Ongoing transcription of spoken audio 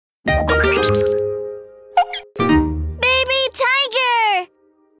Baby Tiger!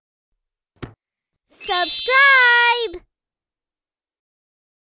 Subscribe!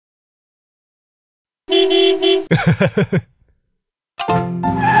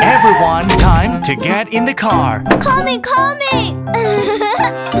 Everyone, time to get in the car. Coming!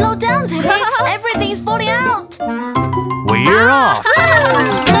 Slow down, Timmy. Everything's falling out. We're off.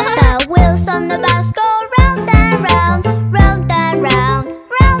 The wheels on the bus go round and round, round and round,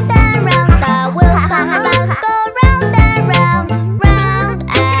 round and round. The wheels on the bus go round and round, round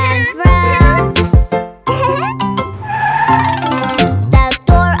and round. The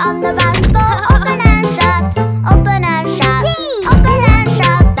door on the bus go open and shut, open and shut, open and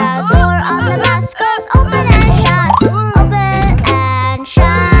shut. The door on the bus goes open and shut, open and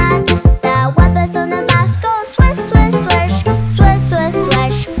shut. The wipers on the bus go swish, swish, swish, swish, swish,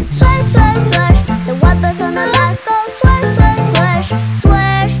 swish, swish, swish, swish. The wipers on the bus go swish, swish, swish,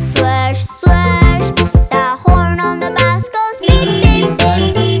 swish, swish, swish. The horn on the bus goes beep, beep, beep,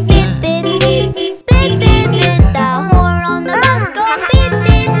 beep, beep, beep, beep, beep, beep. The horn on the bus goes beep,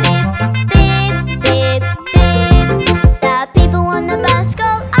 beep, beep, beep, beep, beep. The people on the bus go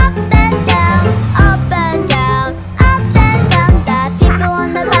up and down, up and down, up and down. The people on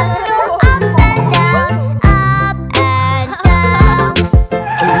the bus go up and down, up and down.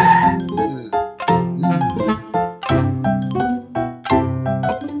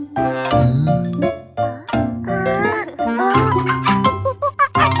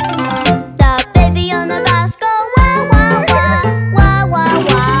 The baby on the bus go wah wah wah, wah wah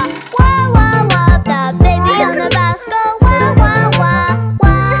wah, wah wah wah. The baby on the bus go wah wah wah,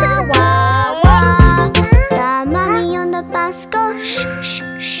 wah wah wah. The mommy on the bus go shh shh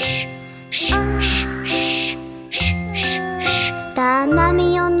shh shh shh shh shh shh shh. The mommy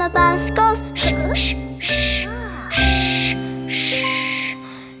on the bus goes shh shh shh shh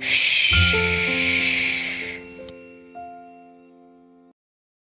shh shh.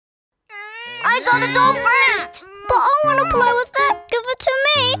 I got the doll first. But I want to play with it. Give it to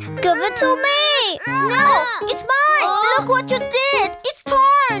me. Give it to me. No, it's mine. Look what you did. It's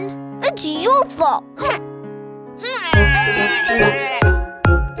torn. It's your fault.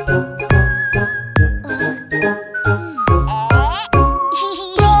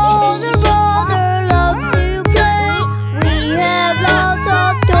 Brother, brother, love to play. We have lots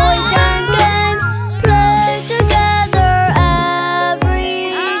of toys and games. Play together every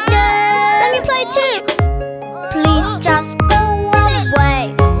day. Let me play too. Please just go away.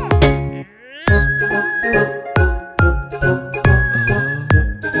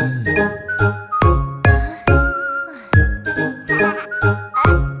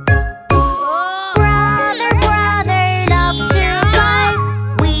 Brother, brother loves to play.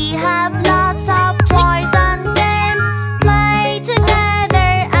 We have lots of toys and games. Play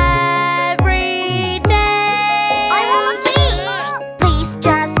together every day. I wanna see. Please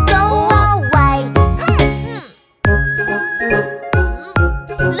just go away.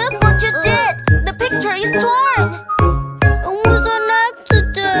 Look what you did. The picture is torn. It was an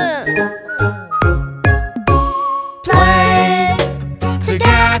accident. Play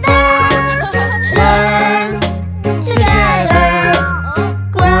together, learn together,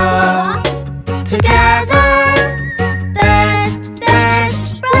 grow together. Best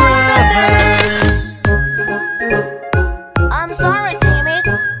brothers. I'm sorry, Timmy.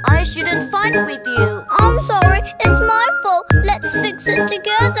 I shouldn't fight with you. I'm sorry, it's my fault. Let's fix it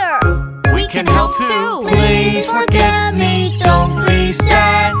together. We can help too. Please forgive me, don't be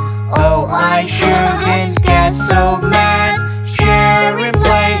sad. Oh, I shouldn't get so mad. Sharing,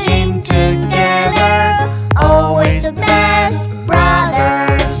 playing together, always the best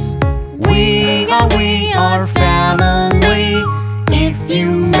brothers. We are family. If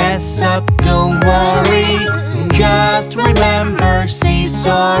you mess up, don't worry. Just remember, say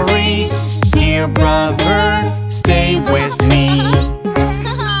sorry. Dear brother, stay with me.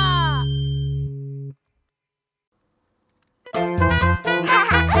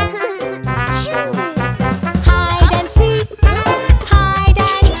 Hide and seek, hide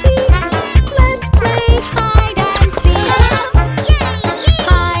and seek. Let's play hide and seek.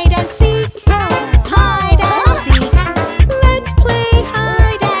 Hide and seek, hide and seek. Let's play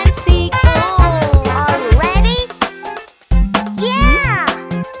hide and seek. Are you ready? Yeah!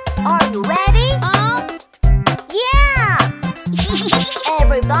 Are you ready?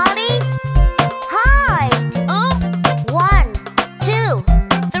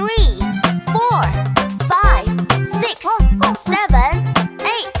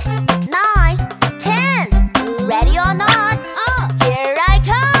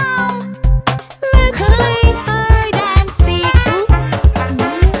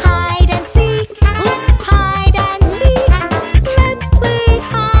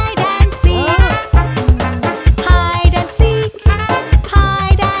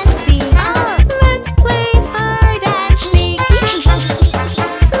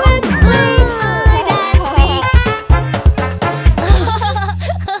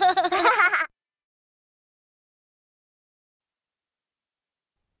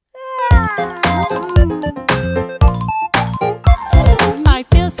 I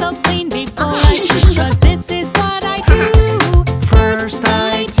feel so clean before I sleep, 'cause this is what I do. First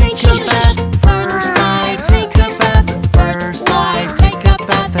I take a bath. First I take a bath. First I take a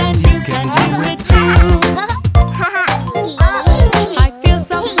bath, and you can do it too. I feel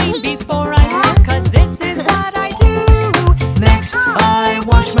so clean before I sleep, 'cause this is what I do. Next I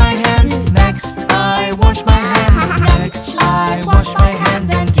wash my hands. Next I wash my hands. Next I wash my hands,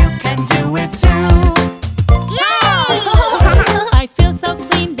 and you can do it too. I feel so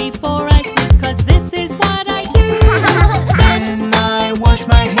clean before I sleep, 'cause this is what I do. Then I wash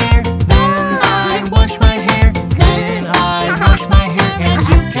my hair. Then I wash my hair. Then I wash my hair, and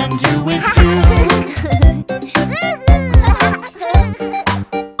you can do it too.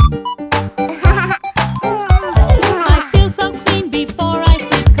 I feel so clean before I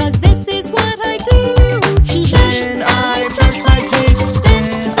sleep, 'cause this is what I do. Then I brush my teeth.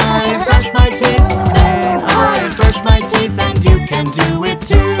 Then I brush my teeth. Then I brush my teeth, and you can do it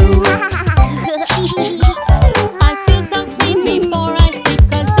too. I feel so clean before I sleep,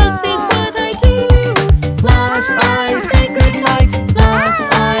 'cause this is what I do. Last I say goodnight. Last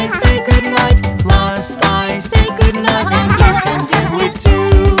I say goodnight. Last I say goodnight, and you can do it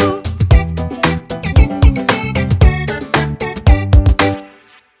too.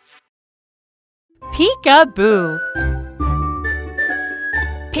 Peekaboo.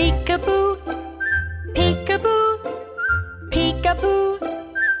 Peekaboo. Peekaboo. Peekaboo.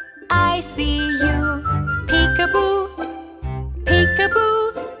 I see you. Peekaboo. Peekaboo.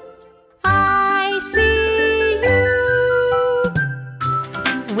 I see you.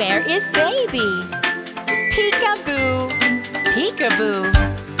 Where is baby? Peekaboo. Peekaboo.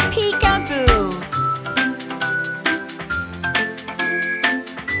 Peekaboo.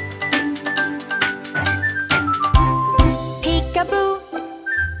 Peekaboo.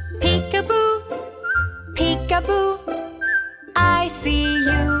 Peekaboo. Peekaboo. I see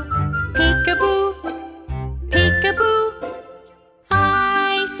you. Peekaboo. Peekaboo.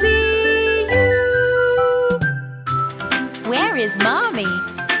 I see you. Where is mommy?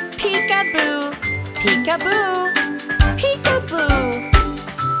 Peekaboo. Peekaboo. Peekaboo.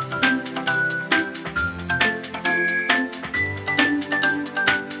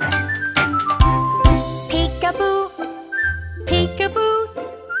 Peekaboo. Peekaboo.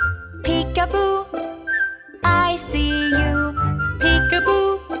 Peekaboo. I see you. Peekaboo.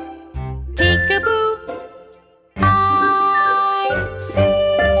 Peekaboo. I see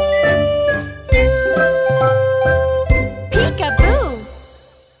you. Peekaboo.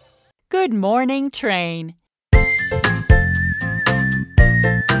 Good morning, train.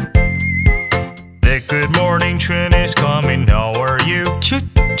 The good morning train is coming. How are you? Choo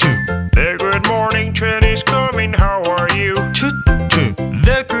choo. The good morning train is coming. How are you? Choo choo.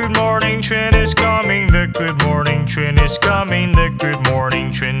 The good morning train is coming. The good morning train is coming. The good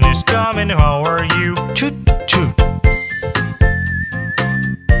morning train is coming. How are you? Choo choo.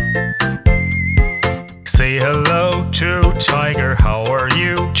 Say hello to tiger. How are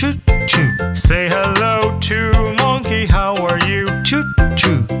you? Choo choo. Say hello to monkey. How are you? Choo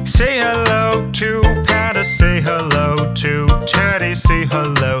choo. Say hello to panda. Say hello to teddy. Say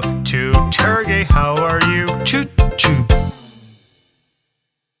hello to turkey. How are you? Choo choo.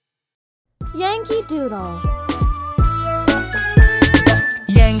 Yankee Doodle.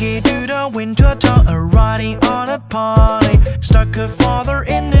 Yankee Doodle went to a town riding on a pony. Stuck her father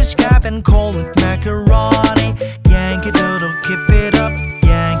in his cap and called it macaroni. Yankee Doodle, keep it up.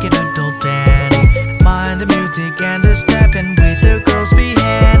 Yankee Doodle dandy. Mind the music and the step, and with the girls be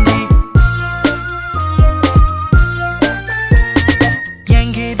handy.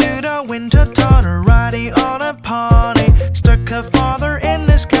 Yankee Doodle went to a town riding on a pony. Stuck her father in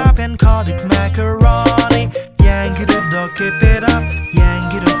his cap and called it macaroni. Yankee Doodle, keep it up.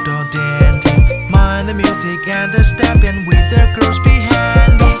 Yankee Doodle dandy. Mind the music and the step, and with the girls be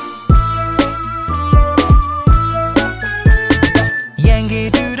handy. Yankee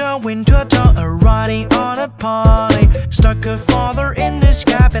Doodle went to a town riding on a pony. Stuck her father in his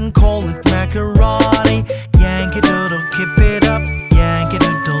cap and called it macaroni. Yankee Doodle, keep it up. Yankee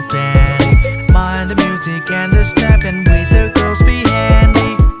Doodle dandy. Mind the music and the step, and with the girls be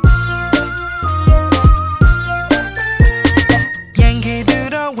handy. Yankee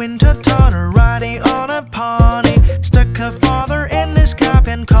Doodle went to a town riding on a pony. Stuck her father in his cap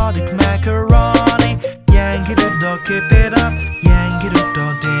and called it macaroni. Yankee Doodle, keep it up. Yankee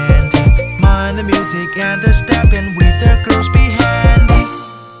Doodle dandy. Mind the music and the step, and with the girls be handy.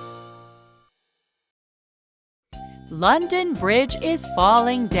 London Bridge is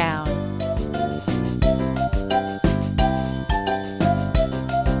falling down.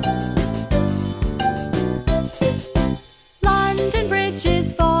 London Bridge is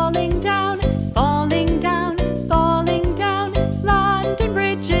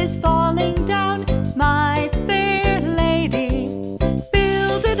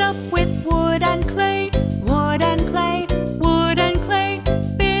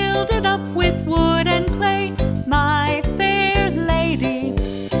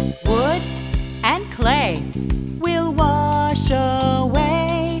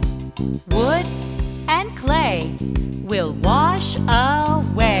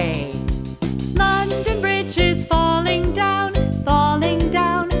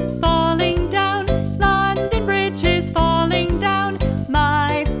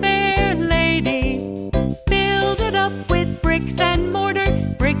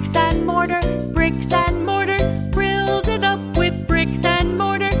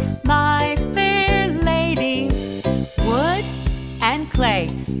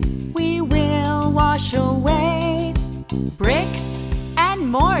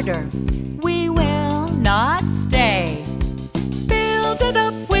mortar. We will not stay. Build it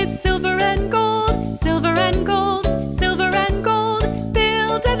up with silver and gold, silver and gold, silver and gold.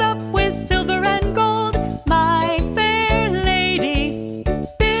 Build it up with silver and gold, my fair lady.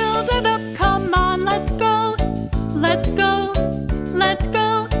 Build it up, come on, let's go. Let's go, let's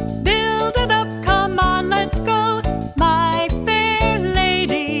go. Build it up, come on, let's go, my fair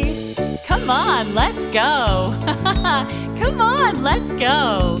lady. Come on, let's go. Come on, let's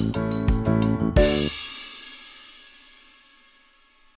go.